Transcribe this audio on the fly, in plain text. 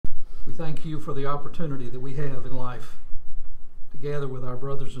We thank you for the opportunity that we have in life to gather with our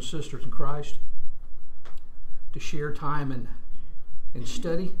brothers and sisters in Christ, to share time in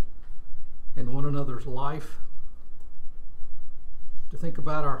study in one another's life, to think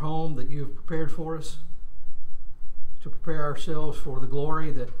about our home that you have prepared for us, to prepare ourselves for the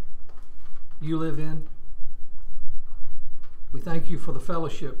glory that you live in. We thank you for the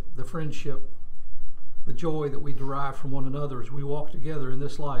fellowship, the friendship, the joy that we derive from one another as we walk together in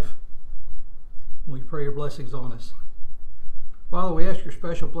this life. We pray your blessings on us. Father, we ask your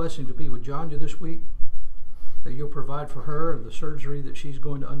special blessing to be with Jonya this week, that you'll provide for her and the surgery that she's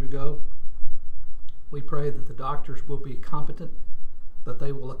going to undergo. We pray that the doctors will be competent, that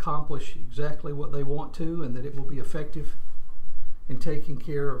they will accomplish exactly what they want to, and that it will be effective in taking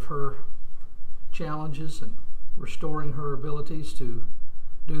care of her challenges and restoring her abilities to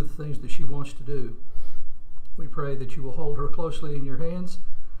do the things that she wants to do. We pray that you will hold her closely in your hands,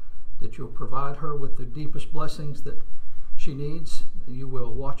 that you'll provide her with the deepest blessings that she needs, that you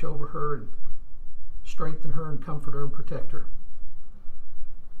will watch over her and strengthen her and comfort her and protect her.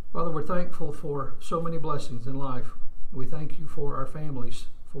 Father, we're thankful for so many blessings in life. We thank you for our families,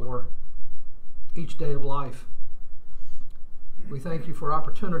 for each day of life. We thank you for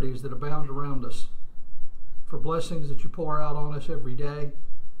opportunities that abound around us, for blessings that you pour out on us every day,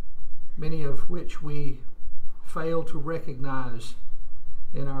 many of which we fail to recognize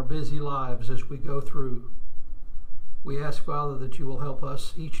in our busy lives as we go through. We ask, Father, that you will help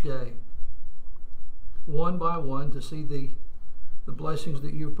us each day, one by one, to see the blessings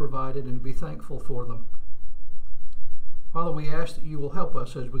that you've provided and to be thankful for them. Father, we ask that you will help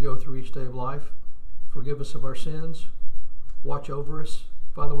us as we go through each day of life. Forgive us of our sins. Watch over us.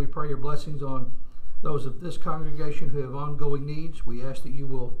 Father, we pray your blessings on those of this congregation who have ongoing needs. We ask that you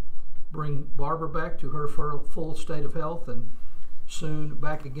will bring Barbara back to her full state of health and soon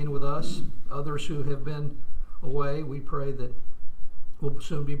back again with us. Others who have been away, we pray that will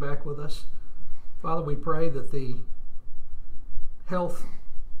soon be back with us. Father, we pray that the health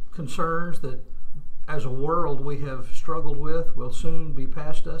concerns that as a world we have struggled with will soon be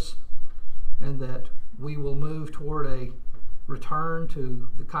past us, and that we will move toward a return to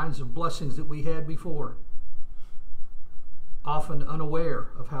the kinds of blessings that we had before, often unaware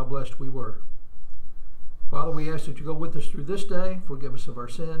of how blessed we were. Father, we ask that you go with us through this day, forgive us of our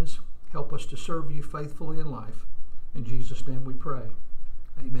sins, help us to serve you faithfully in life. In Jesus' name we pray.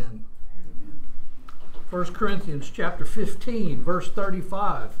 Amen. 1 Corinthians chapter 15, verse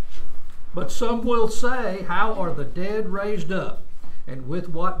 35. But some will say, how are the dead raised up? And with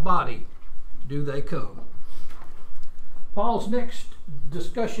what body do they come? Paul's next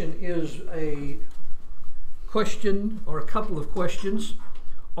discussion is a question, or a couple of questions,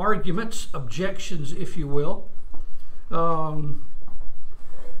 arguments, objections, if you will. And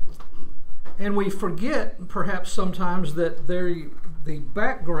we forget, perhaps sometimes, that the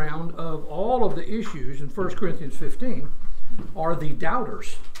background of all of the issues in 1 Corinthians 15 are the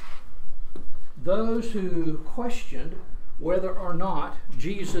doubters. Those who questioned whether or not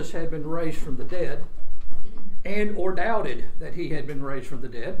Jesus had been raised from the dead, and or doubted that he had been raised from the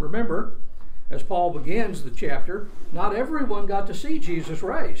dead. Remember, as Paul begins the chapter, not everyone got to see Jesus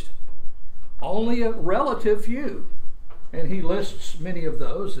raised. Only a relative few. And he lists many of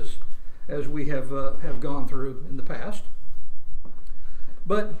those as we have gone through in the past.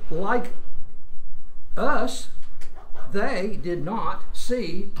 But like us, they did not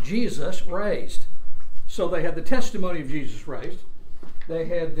see Jesus raised. So they had the testimony of Jesus raised. They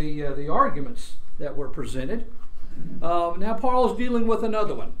had the arguments that were presented. Now Paul is dealing with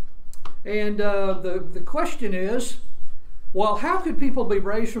another one. And the question is, well, how could people be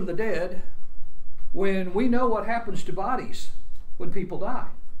raised from the dead when we know what happens to bodies when people die?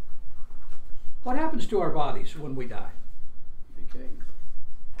 What happens to our bodies when we die? Decay.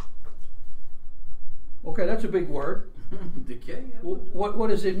 Okay, that's a big word. Decay? What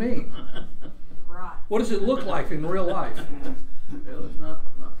does it mean? Right. What does it look like in real life? Well, it's not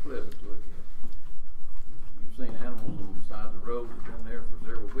pleasant to look at. You've seen animals on the side of the road that have been there for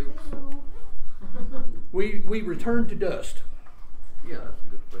several weeks. We return to dust. Yeah, that's a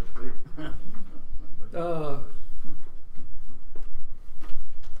good place to be.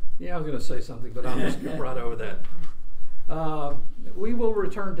 Yeah, I was going to say something, but I'll just skip right over that. We will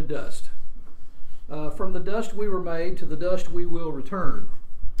return to dust. From the dust we were made, to the dust we will return.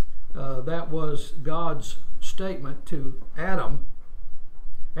 That was God's statement to Adam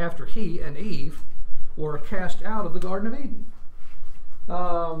after he and Eve were cast out of the Garden of Eden.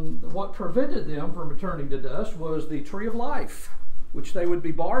 What prevented them from returning to dust was the tree of life, which they would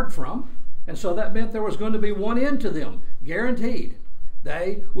be barred from. And so that meant there was going to be one end to them, guaranteed.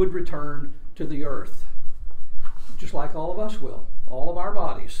 They would return to the earth, just like all of us will. All of our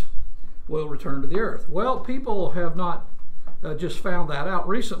bodies will return to the earth. Well, people have not just found that out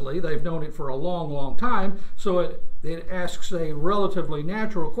recently. They've known it for a long, long time. So it asks a relatively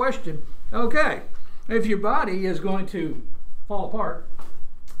natural question. Okay, if your body is going to fall apart,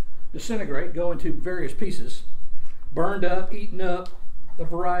 disintegrate, go into various pieces, burned up, eaten up, a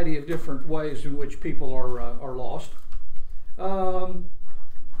variety of different ways in which people are lost, how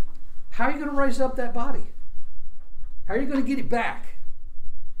are you going to raise up that body? How are you going to get it back?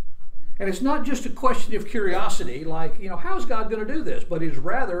 And it's not just a question of curiosity, like, how is God going to do this? But it's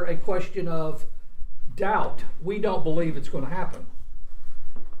rather a question of doubt. We don't believe it's going to happen.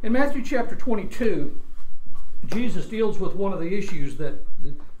 In Matthew chapter 22, Jesus deals with one of the issues that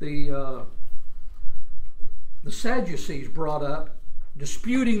the Sadducees brought up,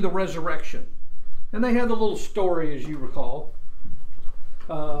 disputing the resurrection. And they had the little story, as you recall,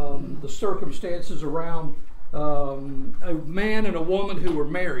 the circumstances around a man and a woman who were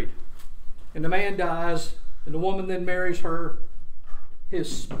married. And the man dies, and the woman then marries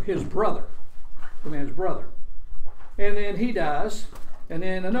his brother, the man's brother. And then he dies, and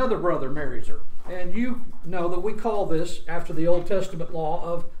then another brother marries her. And you know that we call this, after the Old Testament law,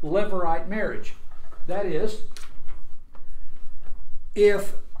 of levirate marriage. That is,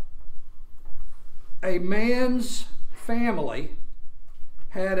 if a man's family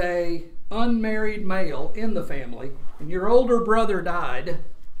had a unmarried male in the family, and your older brother died,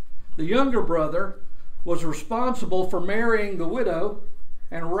 the younger brother was responsible for marrying the widow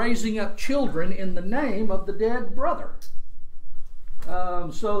and raising up children in the name of the dead brother.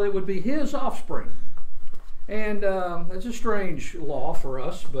 So it would be his offspring. And it's a strange law for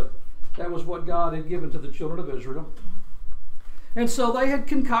us, but that was what God had given to the children of Israel. And so they had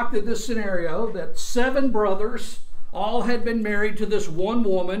concocted this scenario that 7 brothers all had been married to this one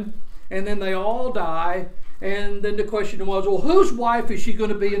woman, and then they all die. And then the question was, well, whose wife is she going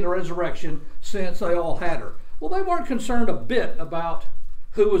to be in the resurrection since they all had her? Well, they weren't concerned a bit about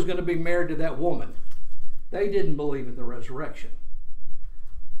who was going to be married to that woman. They didn't believe in the resurrection.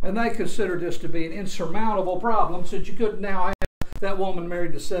 And they considered this to be an insurmountable problem, since you couldn't now have that woman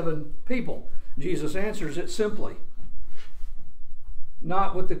married to 7 people. Jesus answers it simply.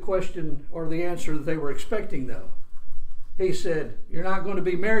 Not with the question or the answer that they were expecting, though. He said, you're not going to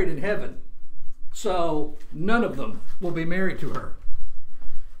be married in heaven, so none of them will be married to her.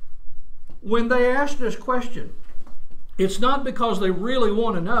 When they ask this question, it's not because they really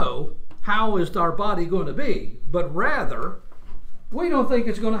want to know how is our body going to be, but rather, we don't think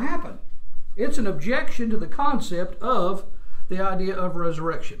it's going to happen. It's an objection to the concept of the idea of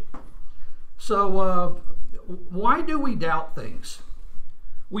resurrection. So why do we doubt things?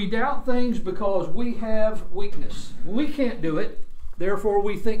 We doubt things because we have weakness. We can't do it, therefore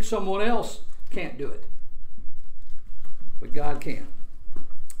we think someone else can't do it. But God can.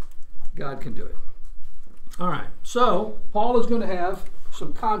 God can do it. All right, so Paul is going to have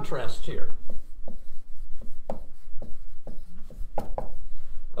some contrasts here.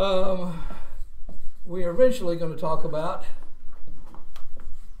 We are eventually going to talk about,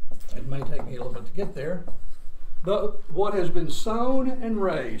 it may take me a little bit to get there, what has been sown and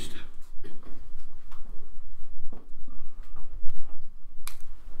raised.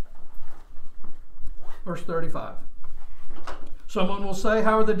 Verse 35. Someone will say,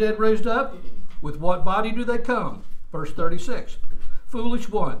 how are the dead raised up? With what body do they come? Verse 36. Foolish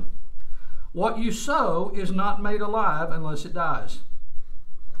one, what you sow is not made alive unless it dies.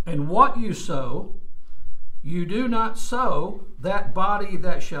 And what you sow, you do not sow that body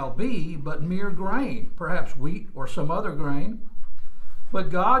that shall be, but mere grain, perhaps wheat or some other grain. But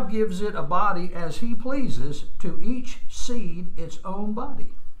God gives it a body as He pleases, to each seed its own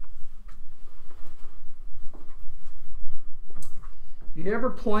body. You ever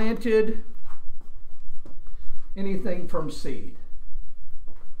planted anything from seed?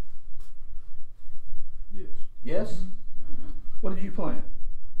 Yes. Yes? What did you plant?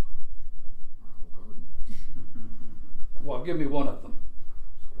 Well, give me one of them.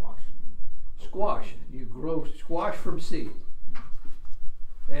 Squash. Squash. You grow squash from seed.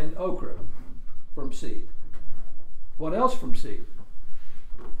 And okra from seed. What else from seed?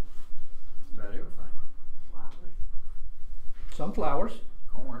 About everything. Flowers. Some flowers.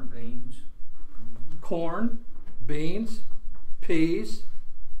 Corn, beans. Corn, beans, peas.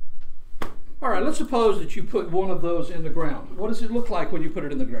 All right, let's suppose that you put one of those in the ground. What does it look like when you put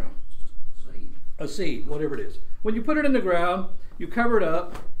it in the ground? Seed. A seed, whatever it is. When you put it in the ground, you cover it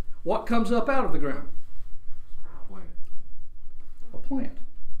up. What comes up out of the ground? Plant. A plant.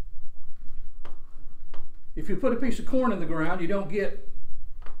 If you put a piece of corn in the ground, you don't get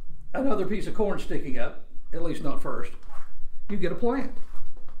another piece of corn sticking up, at least not first, you get a plant.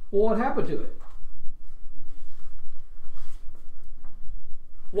 Well, what happened to it?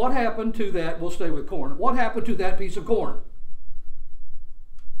 What happened to that? We'll stay with corn. What happened to that piece of corn?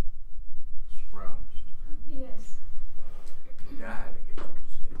 Sprouted. Yes. It died, I guess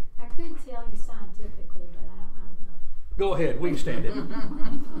you could say. I could tell you scientifically, but I don't know. Go ahead, we can stand it.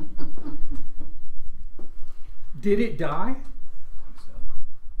 Did it die? So,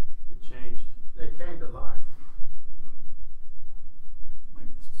 It changed. They came to life.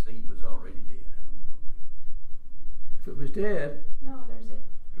 maybe the seed was already dead. I don't know. If it was dead, No, there's a.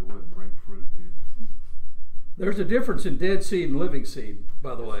 It wouldn't bring fruit then. there's a difference in dead seed and living seed,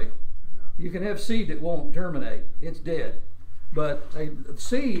 by the way. You can have seed that won't germinate. It's dead. But a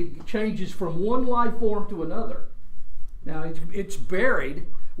seed changes from one life form to another. Now, it's buried,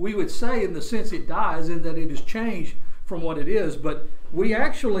 we would say, in the sense it dies, in that it is changed from what it is. But we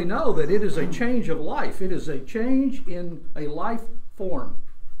actually know that it is a change of life. It is a change in a life form.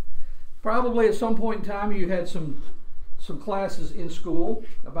 Probably at some point in time you had some classes in school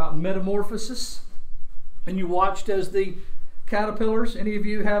about metamorphosis, and you watched as the caterpillars. Any of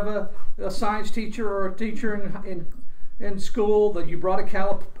you have a science teacher or a teacher in school that you brought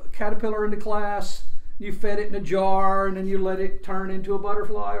a caterpillar into class, you fed it in a jar, and then you let it turn into a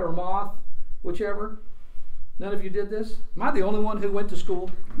butterfly or a moth, whichever? None of you did this? Am I the only one who went to school?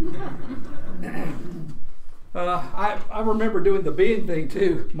 I remember doing the bean thing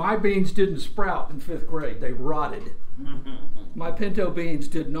too. My beans didn't sprout in 5th grade. They rotted. My pinto beans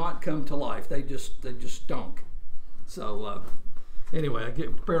did not come to life. They just stunk. So anyway, I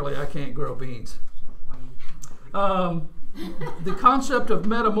can't grow beans. The concept of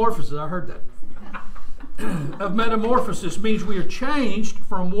metamorphosis, I heard that. Of metamorphosis means we are changed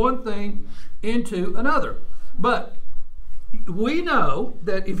from one thing into another. But we know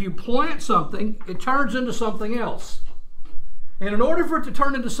that if you plant something, it turns into something else. And in order for it to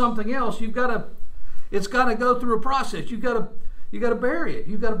turn into something else, it's got to go through a process. You've got to bury it.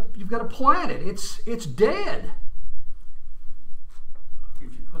 You've got to plant it. It's dead.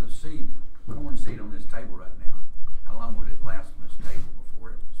 If you put a corn seed on this table right now, how long would it last on this table before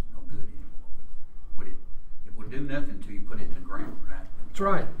it was no good anymore? It would do nothing until you put it in the ground, right? That's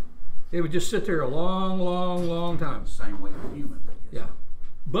right. It would just sit there a long, long, long time. Same way with humans, I guess. Yeah.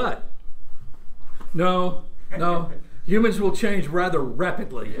 But, no, humans will change rather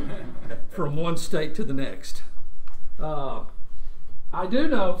rapidly from one state to the next. I do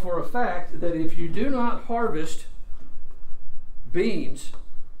know for a fact that if you do not harvest beans,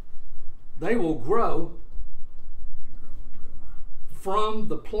 they will grow from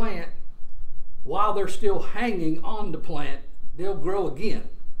the plant while they're still hanging on the plant. They'll grow again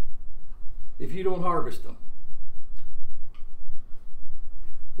if you don't harvest them.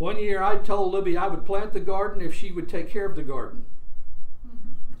 One year I told Libby I would plant the garden if she would take care of the garden.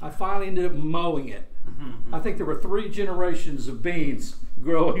 I finally ended up mowing it. I think there were 3 generations of beans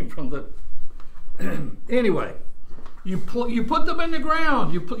growing from the... Anyway, you put them in the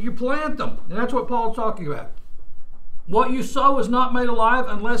ground, you plant them, and that's what Paul's talking about. What you sow is not made alive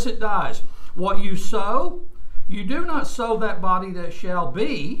unless it dies. What you sow, you do not sow that body that shall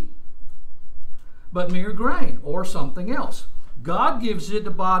be, but mere grain or something else. God gives it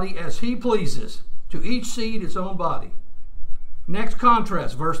the body as he pleases, to each seed its own body. Next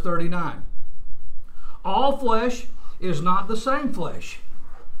contrast, verse 39. All flesh is not the same flesh.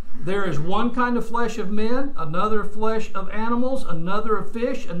 There is one kind of flesh of men, another flesh of animals, another of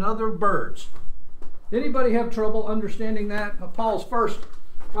fish, another of birds. Anybody have trouble understanding that? Paul's first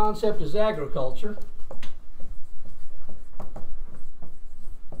concept is agriculture.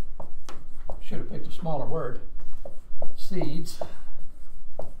 Should have picked a smaller word. Seeds.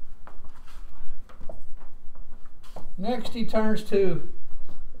 Next, he turns to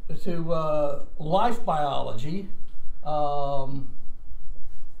life biology. I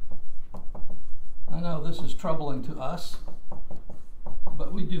know this is troubling to us,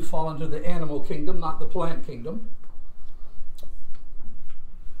 but we do fall into the animal kingdom, not the plant kingdom.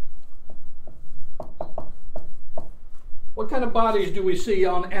 What kind of bodies do we see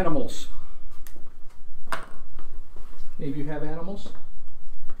on animals? Any of you have animals?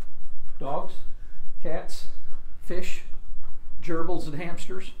 Dogs, cats, fish, gerbils, and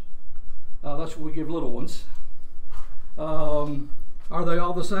hamsters. That's what we give little ones. Are they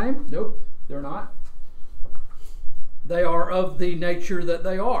all the same? Nope, they're not. They are of the nature that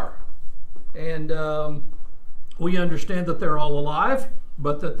they are. And we understand that they're all alive,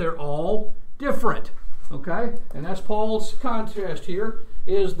 but that they're all different. Okay? And that's Paul's contrast here,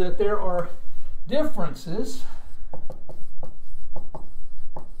 is that there are differences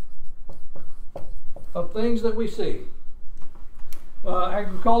of things that we see.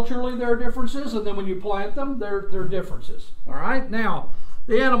 Agriculturally, there are differences, and then when you plant them, there are differences. All right? Now,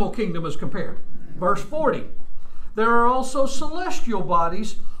 the animal kingdom is compared. Verse 40. There are also celestial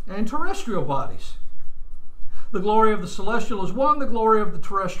bodies and terrestrial bodies. The glory of the celestial is one, the glory of the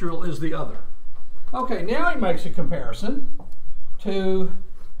terrestrial is the other. Okay, now he makes a comparison to,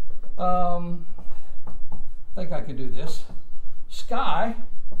 I think I can do this, sky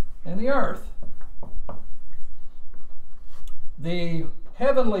and the earth. The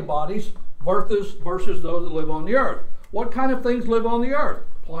heavenly bodies versus those that live on the earth. What kind of things live on the earth?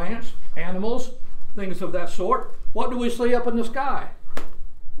 Plants, animals, things of that sort. What do we see up in the sky?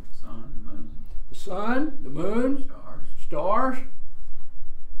 Sun, the moon. The sun, the moon, Stars. stars.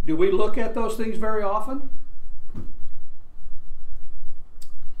 Do we look at those things very often?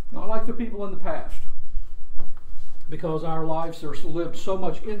 Not like the people in the past. Because our lives are lived so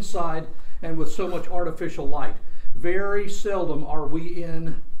much inside and with so much artificial light. Very seldom are we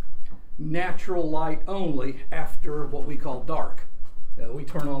in natural light only after what we call dark. We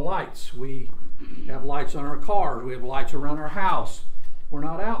turn on lights. We have lights on our cars. We have lights around our house. We're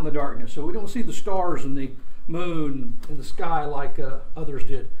not out in the darkness, so we don't see the stars and the moon in the sky like others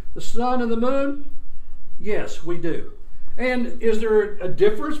did. The sun and the moon, yes, we do. And is there a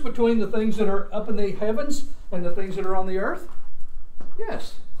difference between the things that are up in the heavens and the things that are on the earth?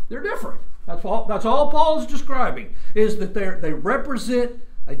 Yes, they're different. That's all Paul is describing, is that they represent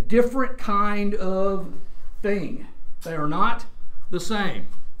a different kind of thing. They are not the same.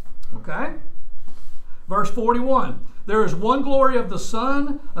 Okay? Verse 41. There is one glory of the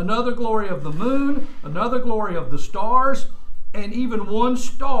sun, another glory of the moon, another glory of the stars, and even one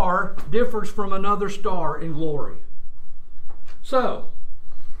star differs from another star in glory. So,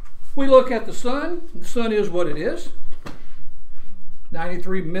 we look at the sun. The sun is what it is.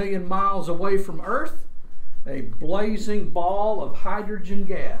 93 million miles away from Earth, a blazing ball of hydrogen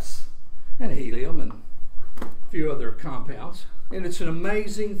gas and helium and a few other compounds. And it's an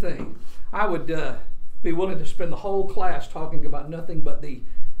amazing thing. I would be willing to spend the whole class talking about nothing but the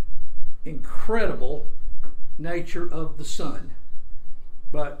incredible nature of the sun.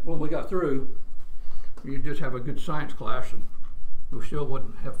 But when we got through, you just have a good science class and we still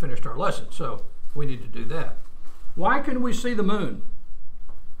wouldn't have finished our lesson. So we need to do that. Why can we see the moon?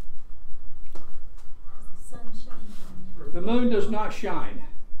 The sun shines. The moon does not shine.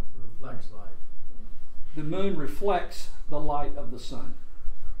 Reflects light. The moon reflects the light of the sun.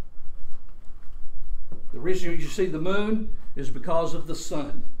 The reason you see the moon is because of the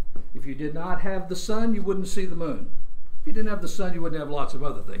sun. If you did not have the sun, you wouldn't see the moon. If you didn't have the sun, you wouldn't have lots of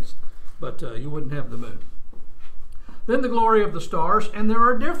other things, but you wouldn't have the moon. Then the glory of the stars, and there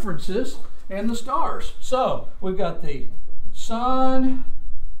are differences in the stars. So we've got the sun,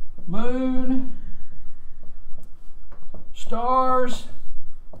 moon, stars.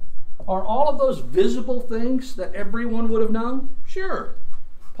 Are all of those visible things that everyone would have known? Sure.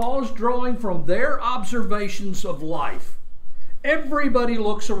 Paul is drawing from their observations of life. Everybody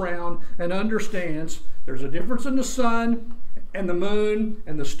looks around and understands there's a difference in the sun and the moon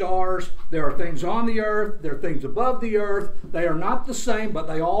and the stars. There are things on the earth. There are things above the earth. They are not the same, but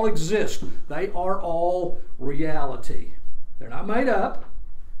they all exist. They are all reality. They're not made up.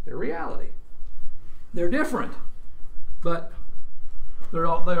 They're reality. They're different, but they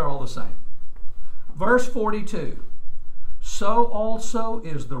are all the same. Verse 42. So also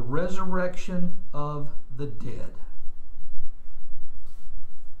is the resurrection of the dead.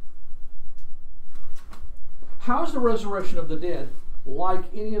 How is the resurrection of the dead like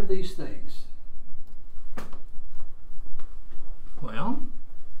any of these things? Well,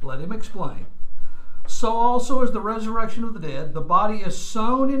 let him explain. So also is the resurrection of the dead. The body is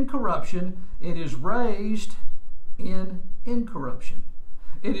sown in corruption. It is raised in incorruption.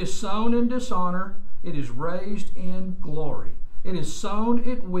 It is sown in dishonor. It is raised in glory. It is sown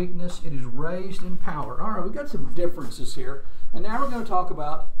in weakness. It is raised in power. All right, we've got some differences here. And now we're going to talk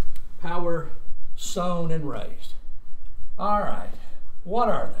about how we're sown and raised. All right, what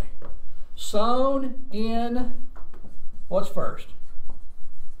are they? Sown in, what's first?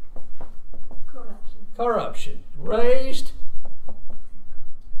 Corruption. Corruption. Raised.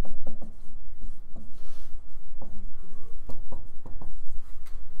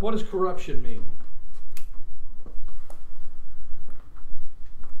 What does corruption mean?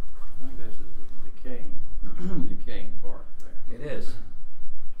 I think this is the decaying part there. It is.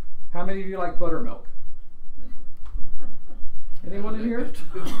 How many of you like buttermilk? Anyone in here?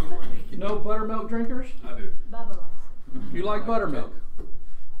 No buttermilk drinkers? I do. Bubba likes it. You like buttermilk?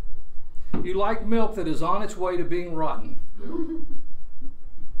 You like milk that is on its way to being rotten.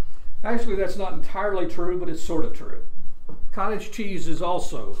 Actually, that's not entirely true, but it's sort of true. Cottage cheese is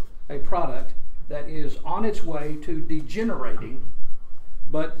also a product that is on its way to degenerating,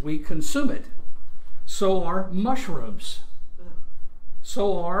 but we consume it. So are mushrooms.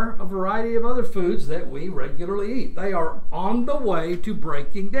 So are a variety of other foods that we regularly eat. They are on the way to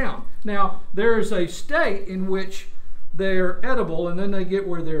breaking down. Now, there is a state in which they're edible, and then they get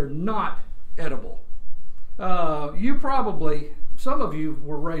where they're not edible. You probably, some of you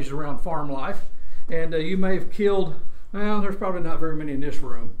were raised around farm life, and you may have killed, well, there's probably not very many in this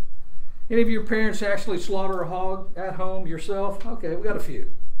room. Any of your parents actually slaughter a hog at home yourself? Okay, we got a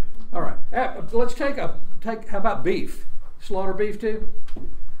few. All right, let's take, how about beef? Slaughter beef too?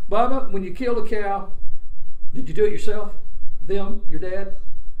 Bubba, when you killed a cow, did you do it yourself? Them, your dad?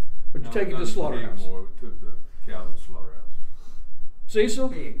 Or did you take it to the slaughterhouse? We took the cow to the slaughterhouse. Cecil?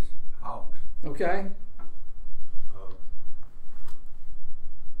 Pigs, hogs. Okay.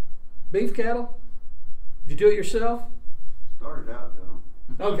 Beef cattle? Did you do it yourself? Started out though.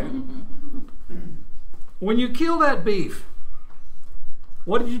 Okay. When you kill that beef,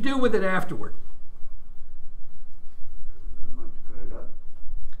 what did you do with it afterward? Cut it up.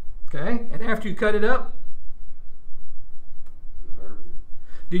 Okay, and after you cut it up, Preserved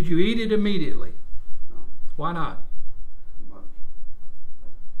it. did you eat it immediately? No. Why not? Too much.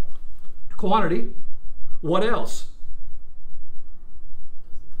 Quantity. What else?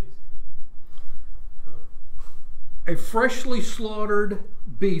 A freshly slaughtered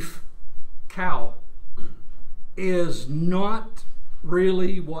beef cow is not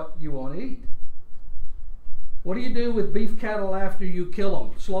really what you want to eat. What do you do with beef cattle after you kill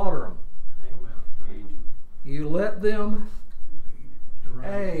them, slaughter them? Hang 'em out. You let them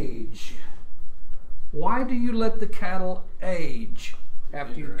age. Why do you let the cattle age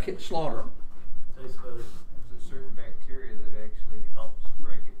after you slaughter them? Tastes better. There's a certain bacteria that actually helps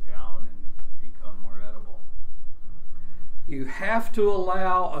break it down and become more edible. You have to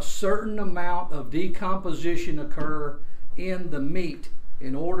allow a certain amount of decomposition occur in the meat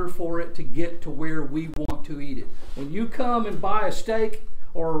in order for it to get to where we want to eat it. When you come and buy a steak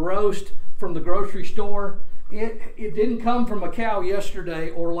or a roast from the grocery store, it didn't come from a cow yesterday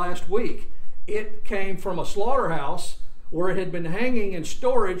or last week. It came from a slaughterhouse where it had been hanging in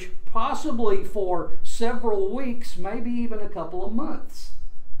storage possibly for several weeks, maybe even a couple of months.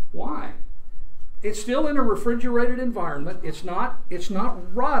 Why? It's still in a refrigerated environment. It's not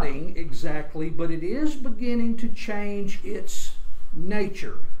rotting exactly, but it is beginning to change its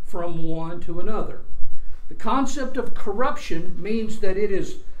nature from one to another. The concept of corruption means that it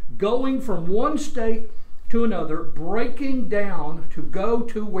is going from one state to another, breaking down to go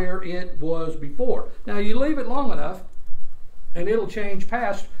to where it was before. Now you leave it long enough and it'll change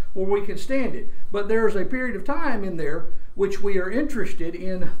past where we can stand it. But there's a period of time in there which we are interested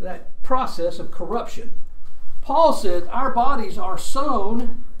in that process of corruption. Paul said our bodies are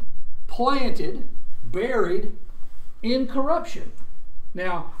sown, planted, buried in corruption.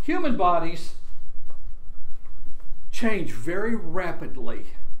 Now, human bodies change very rapidly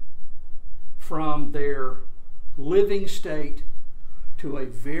from their living state to a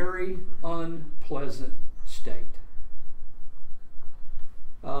very unpleasant state.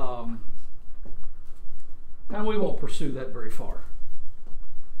 Now, we won't pursue that very far.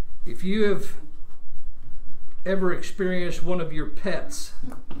 If you have ever experienced one of your pets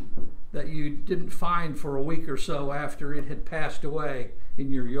that you didn't find for a week or so after it had passed away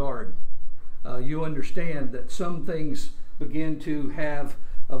in your yard, you understand that some things begin to have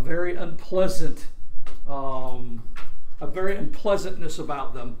a very unpleasantness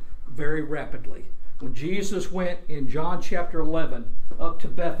about them very rapidly. When Jesus went in John chapter 11 up to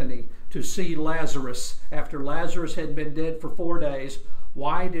Bethany to see Lazarus after Lazarus had been dead for 4 days,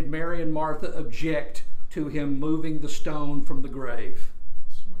 why did Mary and Martha object to him moving the stone from the grave?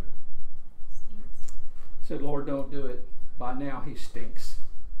 Said, Lord, don't do it. By now he stinks.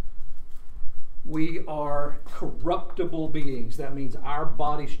 We are corruptible beings. That means our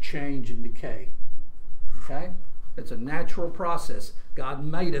bodies change and decay. Okay? It's a natural process. God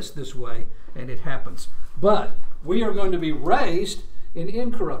made us this way, and it happens. But we are going to be raised in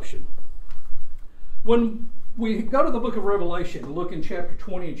incorruption. When we go to the book of Revelation, look in chapter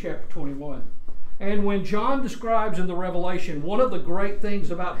 20 and chapter 21, and when John describes in the Revelation one of the great things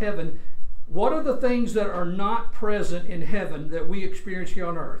about heaven, what are the things that are not present in heaven that we experience here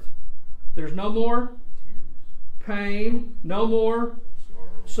on earth? There's no more pain, no more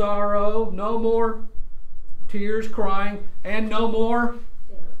sorrow, no more tears, crying, and no more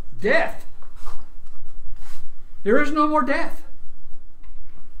death. There is no more death.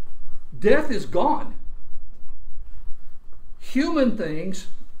 Death is gone. Human things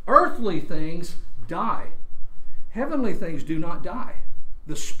Earthly things die. Heavenly things do not die.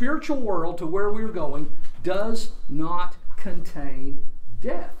 The spiritual world to where we're going does not contain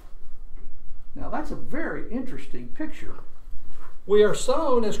death. Now that's a very interesting picture. We are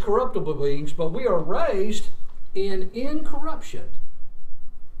sown as corruptible beings, but we are raised in incorruption.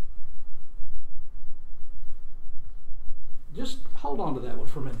 Just hold on to that one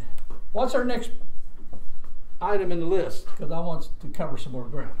for a minute. What's our next item in the list? Because I want to cover some more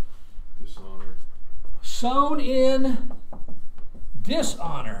ground. Dishonor. Sown in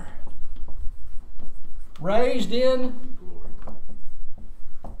dishonor. Raised in Glory.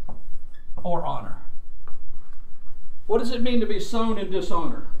 or honor. What does it mean to be sown in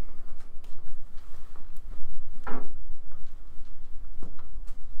dishonor?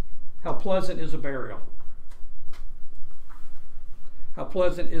 How pleasant is a burial? How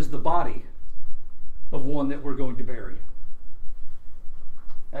pleasant is the body of one that we're going to bury?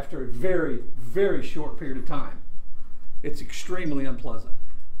 After a very, very short period of time, it's extremely unpleasant.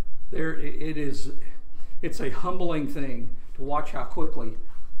 It's a humbling thing to watch how quickly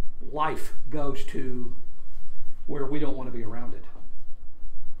life goes to where we don't want to be around it.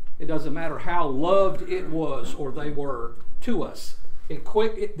 It doesn't matter how loved it was or they were to us.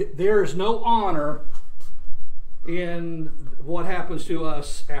 There is no honor in what happens to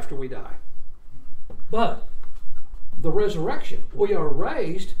us after we die. But the resurrection, we are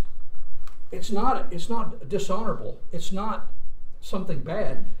raised. It's not dishonorable. It's not something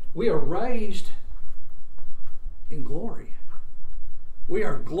bad. We are raised in glory. We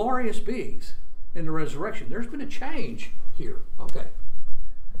are glorious beings in the resurrection. There's been a change here. Okay.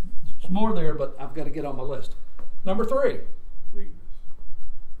 There's more there, but I've got to get on my list. Number 3. Weakness.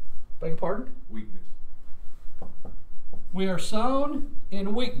 Beg your pardon? Weakness. We are sown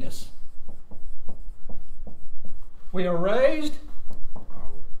in weakness. We are raised.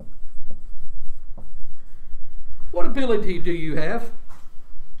 Power. What ability do you have?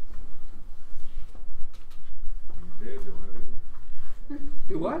 When you're dead, you don't have any.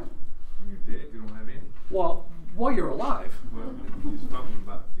 Do what? When you're dead, you don't have any. Well, while you're alive. Well, he's talking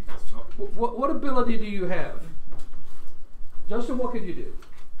about the What ability do you have? Justin, what can you do?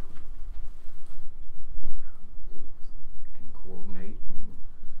 Can coordinate and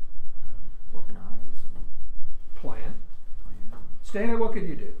organize and Plan. plan. Stanley, what can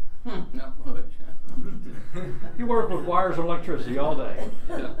you do? Not much. You work with wires and electricity all day.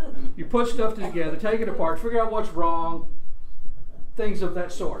 Yeah. You put stuff together, take it apart, figure out what's wrong, things of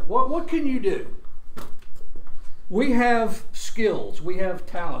that sort. What can you do? We have skills, we have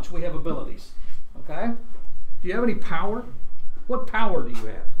talents, we have abilities. Okay? Do you have any power? What power do you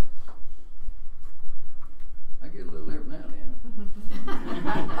have? I get a little every now and then.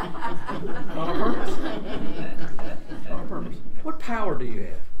 On purpose. On purpose. What power do you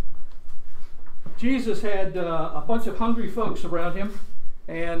have? Jesus had a bunch of hungry folks around him,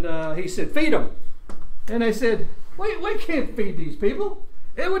 and he said, "Feed them." And they said, we can't feed these people.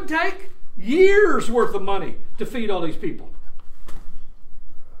 It would take years worth of money to feed all these people.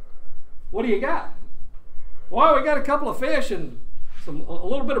 What do you got? Well, we got a couple of fish and a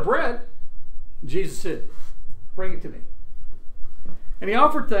little bit of bread. Jesus said, "Bring it to me." And he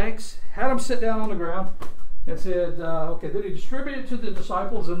offered thanks, had them sit down on the ground, and said, okay, then he distributed it to the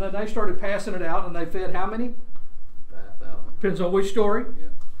disciples, and then they started passing it out, and they fed how many? 5,000. Depends on which story. Yeah.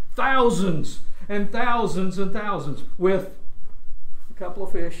 Thousands and thousands and thousands with a couple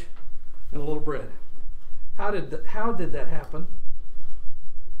of fish and a little bread. How did that happen?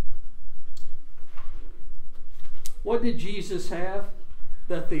 What did Jesus have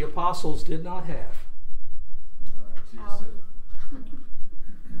that the apostles did not have? Jesus said,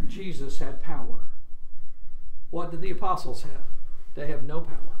 Jesus had power. What did the apostles have? They have no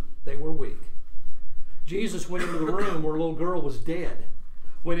power. They were weak. Jesus went into the room where a little girl was dead.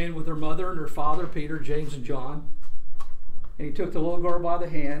 Went in with her mother and her father, Peter, James, and John. And he took the little girl by the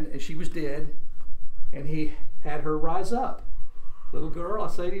hand, and she was dead. And he had her rise up. Little girl, I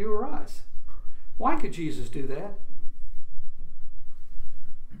say to you, arise. Why could Jesus do that?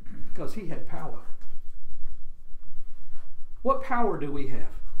 Because he had power. What power do we have?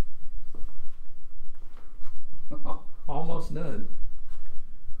 Almost none.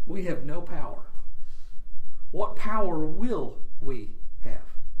 We have no power. What power will we have?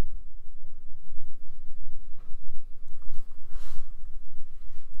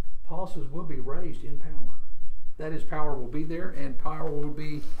 Paul says we'll be raised in power. That is, power will be there, and power will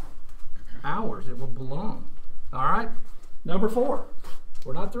be ours. It will belong. All right? Number 4.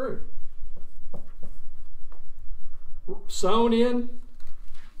 We're not through. Sown in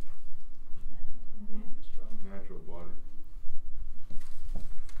natural body.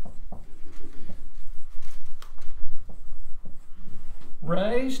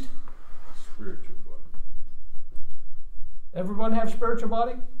 Raised. Spiritual body. Everyone have a spiritual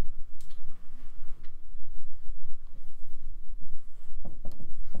body?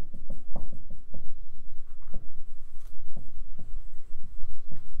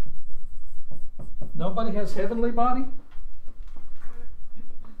 Nobody has heavenly body?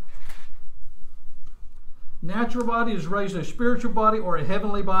 Natural body is raised in a spiritual body or a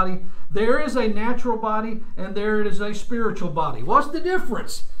heavenly body. There is a natural body and there is a spiritual body. What's the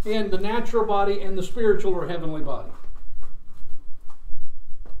difference in the natural body and the spiritual or heavenly body?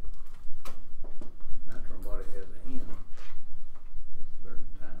 Natural body has an end. At a certain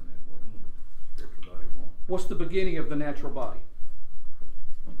time it will end. Spiritual body won't. What's the beginning of the natural body?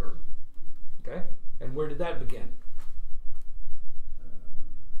 Birth. Okay. And where did that begin?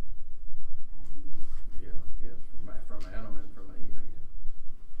 Yes, from Adam and from Eve, I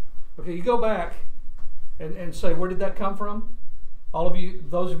guess. Okay, you go back and say, where did that come from? All of you,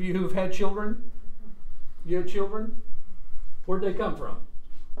 those of you who have had children, you had children? Where'd they come from?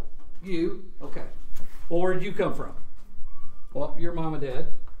 You. Okay. Well, where did you come from? Well, your mom and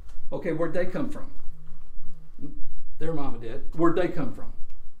dad. Okay, where'd they come from? Their mom and dad. Where'd they come from?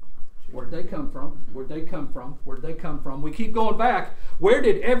 Where'd they come from? Where'd they come from? Where'd they come from? We keep going back. Where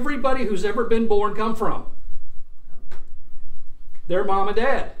did everybody who's ever been born come from? Their mom and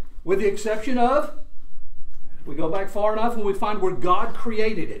dad. With the exception of, we go back far enough and we find where God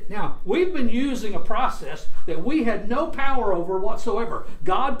created it. Now, we've been using a process that we had no power over whatsoever.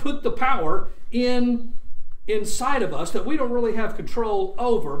 God put the power inside of us that we don't really have control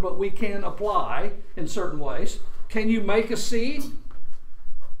over, but we can apply in certain ways. Can you make a seed?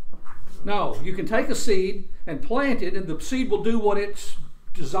 No, you can take a seed and plant it, and the seed will do what it's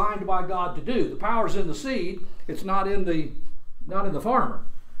designed by God to do. The power's in the seed; it's not in the farmer.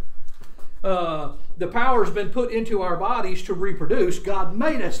 The power's been put into our bodies to reproduce. God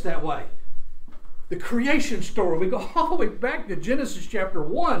made us that way. The creation story. We go all the way back to Genesis chapter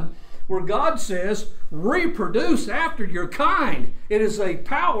 1, where God says, "Reproduce after your kind." It is a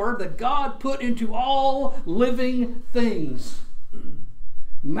power that God put into all living things.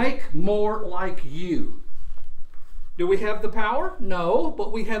 Make more like you. Do we have the power? No,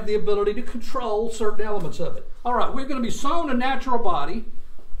 but we have the ability to control certain elements of it. All right, we're going to be sown a natural body.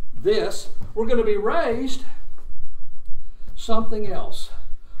 We're going to be raised something else.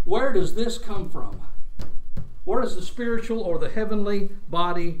 Where does this come from? Where does the spiritual or the heavenly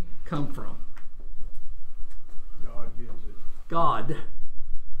body come from? God gives it. God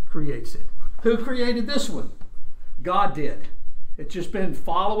creates it. Who created this one? God did. It's just been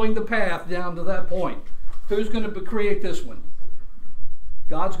following the path down to that point. Who's going to create this one?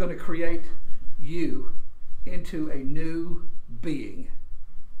 God's going to create you into a new being.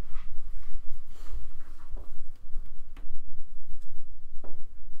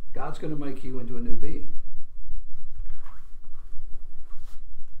 God's going to make you into a new being.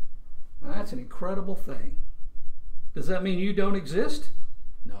 Now, that's an incredible thing. Does that mean you don't exist?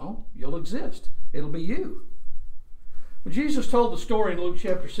 No, you'll exist. It'll be you. When Jesus told the story in Luke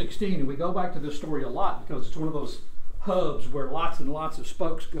chapter 16, and we go back to this story a lot because it's one of those hubs where lots and lots of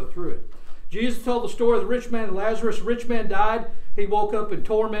spokes go through it. Jesus told the story of the rich man and Lazarus. The rich man died. He woke up in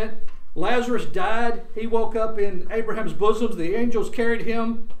torment. Lazarus died. He woke up in Abraham's bosom. The angels carried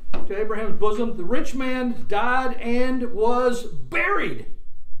him to Abraham's bosom. The rich man died and was buried.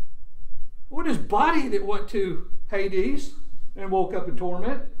 What is body that went to Hades and woke up in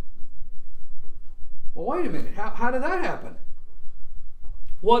torment? Well, wait a minute. How did that happen?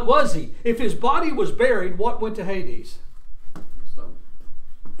 What was he? If his body was buried, what went to Hades? So,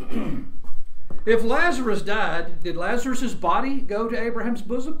 If Lazarus died, did Lazarus' body go to Abraham's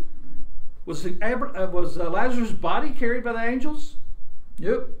bosom? Was Lazarus' body carried by the angels?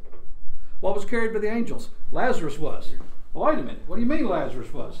 Yep. What was carried by the angels? Lazarus was. Well, wait a minute. What do you mean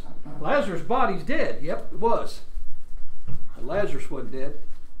Lazarus was? Lazarus' body's dead. Yep, it was. But Lazarus wasn't dead.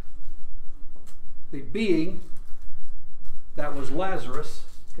 The being that was Lazarus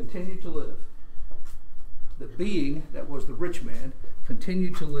continued to live. The being that was the rich man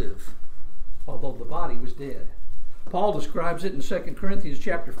continued to live, although the body was dead. Paul describes it in 2 Corinthians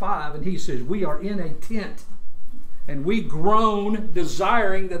chapter 5, and he says, we are in a tent, and we groan,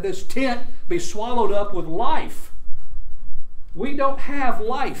 desiring that this tent be swallowed up with life. We don't have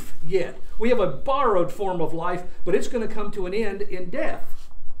life yet. We have a borrowed form of life, but it's going to come to an end in death.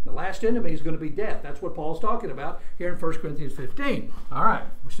 The last enemy is going to be death. That's what Paul's talking about here in 1 Corinthians 15. All right,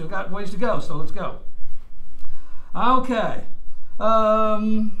 we still got ways to go, so let's go. Okay.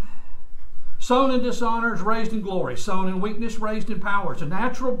 Sown in dishonor is raised in glory. Sown in weakness, raised in power. It's a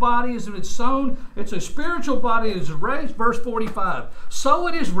natural body as it's sown. It's a spiritual body as it's raised. Verse 45. So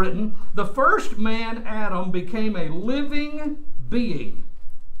it is written, the first man, Adam, became a living being.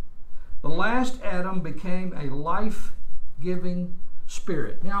 The last Adam became a life-giving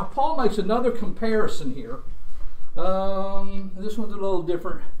spirit. Now, Paul makes another comparison here. This one's a little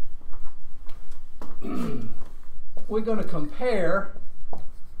different. We're going to compare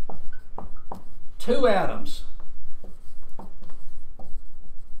two Adams.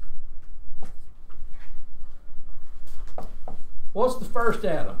 What's the first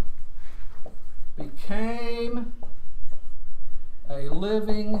Adam? Became a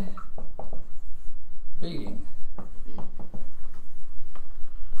living being.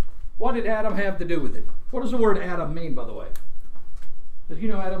 What did Adam have to do with it? What does the word Adam mean, by the way? Did you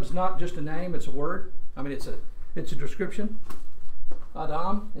know Adam's not just a name, it's a word? I mean, it's a description.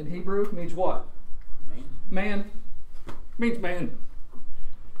 Adam in Hebrew means what? Man. Means man.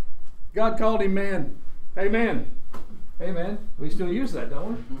 God called him man. Amen. Amen. We still use that,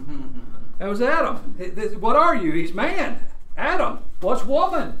 don't we? That was Adam. What are you? He's man. Adam. What's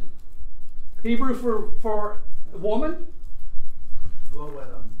woman? Hebrew for woman?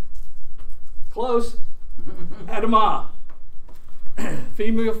 Close. Adamah.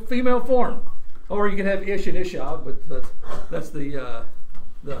 Female form. Or you can have Ish and Isha, but that's the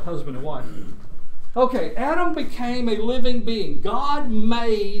husband and wife. Okay, Adam became a living being. God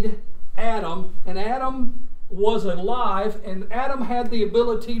made Adam, and Adam was alive, and Adam had the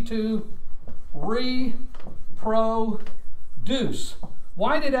ability to reproduce.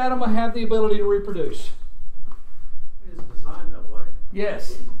 Why did Adam have the ability to reproduce? It is designed that way.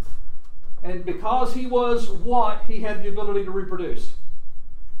 Yes. And because he was what? He had the ability to reproduce.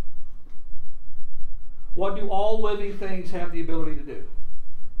 What do all living things have the ability to do?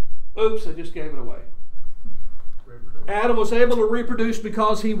 Oops, I just gave it away. Adam was able to reproduce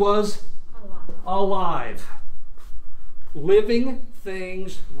because he was alive. Living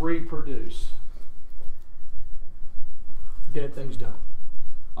things reproduce. Dead things don't.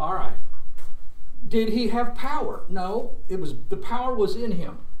 All right. Did he have power? No, the power was in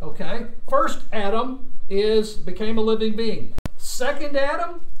him. Okay. First Adam became a living being. Second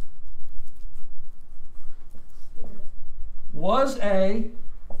Adam was a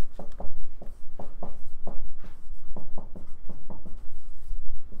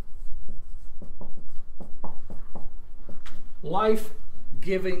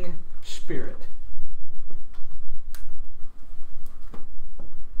life-giving spirit.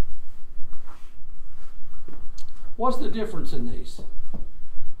 What's the difference in these?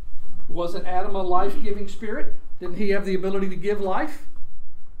 Wasn't Adam a life-giving spirit? Didn't he have the ability to give life?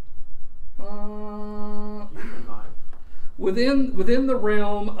 Within the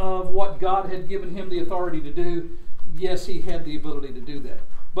realm of what God had given him the authority to do, yes, he had the ability to do that.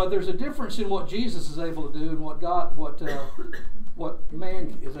 But there's a difference in what Jesus is able to do and what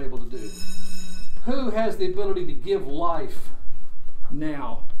man is able to do. Who has the ability to give life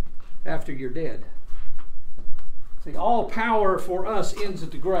now after you're dead? See, all power for us ends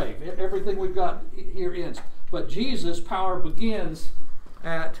at the grave. Everything we've got here ends. But Jesus' power begins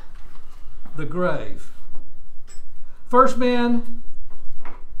at the grave. First man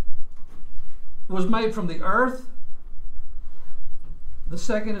was made from the earth. The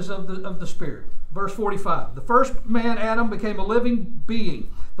second is of the Spirit. Verse 45. The first man, Adam, became a living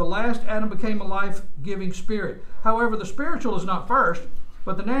being. The last Adam became a life-giving spirit. However, the spiritual is not first,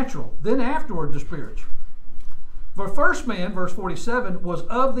 but the natural. Then afterward, the spiritual. The first man, verse 47, was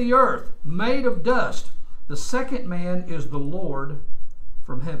of the earth, made of dust. The second man is the Lord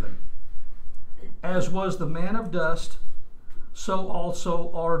from heaven. As was the man of dust, so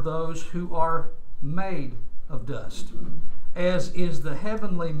also are those who are made of dust. As is the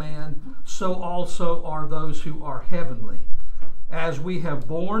heavenly man, so also are those who are heavenly. As we have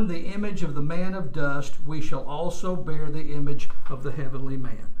borne the image of the man of dust, we shall also bear the image of the heavenly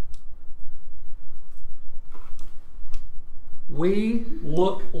man. We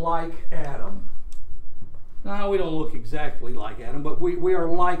look like Adam. No, we don't look exactly like Adam, but we are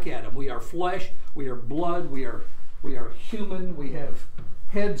like Adam. We are flesh, we are blood, we are human, we have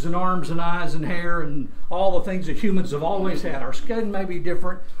heads and arms and eyes and hair and all the things that humans have always had. Our skin may be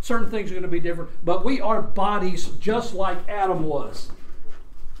different, certain things are going to be different, but we are bodies just like Adam was.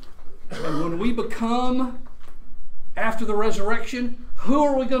 And when we become, after the resurrection, who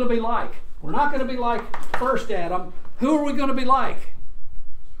are we going to be like? We're not going to be like first Adam. Who are we going to be like?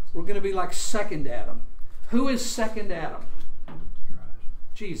 We're going to be like second Adam. Who is second Adam?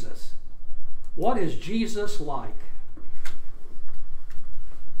 Jesus. What is Jesus like?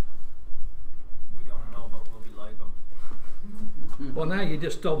 Well, now you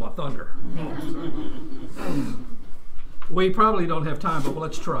just stole my thunder. We probably don't have time, but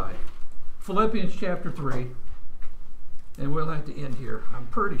let's try. Philippians chapter 3, and we'll have to end here, I'm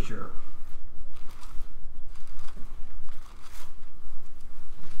pretty sure.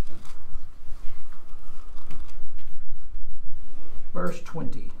 Verse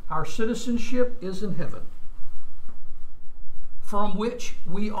 20. Our citizenship is in heaven, from which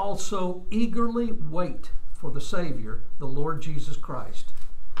we also eagerly wait for the Savior, the Lord Jesus Christ.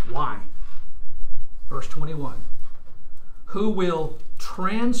 Why? Verse 21. Who will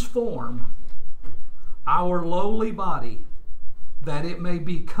transform our lowly body, that it may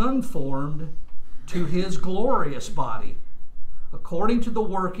be conformed to His glorious body, according to the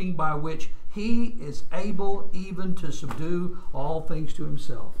working by which He is able even to subdue all things to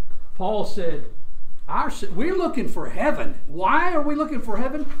Himself. Paul said, we're looking for heaven. Why are we looking for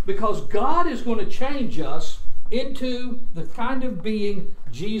heaven? Because God is going to change us into the kind of being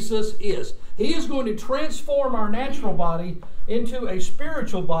Jesus is. He is going to transform our natural body into a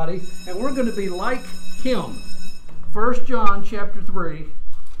spiritual body, and we're going to be like Him. 1 John chapter 3,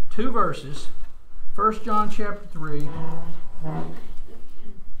 2 verses. 1 John chapter 3,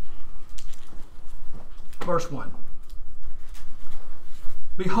 verse 1.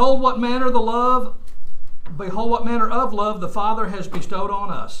 Behold what manner of love the Father has bestowed on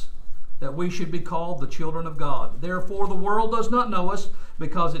us, that we should be called the children of God. Therefore the world does not know us,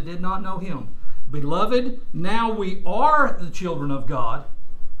 because it did not know Him. Beloved, now we are the children of God,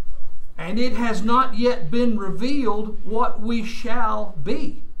 and it has not yet been revealed what we shall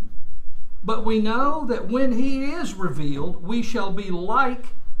be. But we know that when He is revealed, we shall be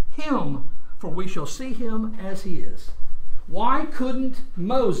like Him, for we shall see Him as He is. Why couldn't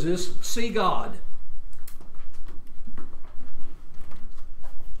Moses see God?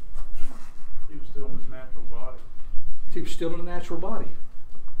 He was still in his natural body. He was still in a natural body.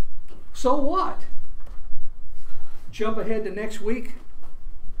 So what? Jump ahead to next week.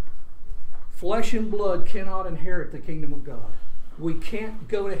 Flesh and blood cannot inherit the kingdom of God. We can't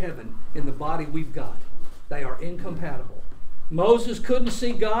go to heaven in the body we've got. They are incompatible. Moses couldn't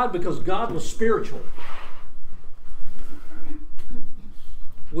see God because God was spiritual.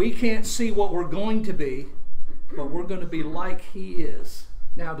 We can't see what we're going to be, but we're going to be like He is.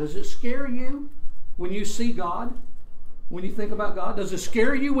 Now, does it scare you when you see God? When you think about God? Does it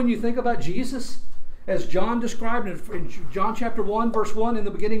scare you when you think about Jesus? As John described in John chapter 1, verse 1, in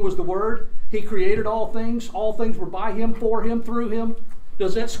the beginning was the Word. He created all things. All things were by Him, for Him, through Him.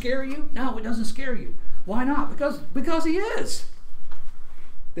 Does that scare you? No, it doesn't scare you. Why not? Because He is.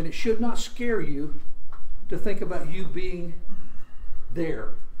 Then it should not scare you to think about you being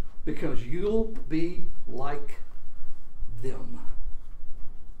there, because you'll be like them.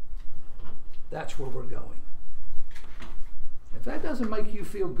 That's where we're going. If that doesn't make you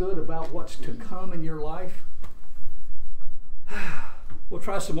feel good about what's to come in your life, we'll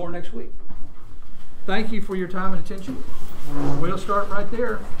try some more next week. Thank you for your time and attention. We'll start right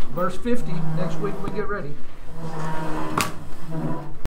there. Verse 50 next week we get ready.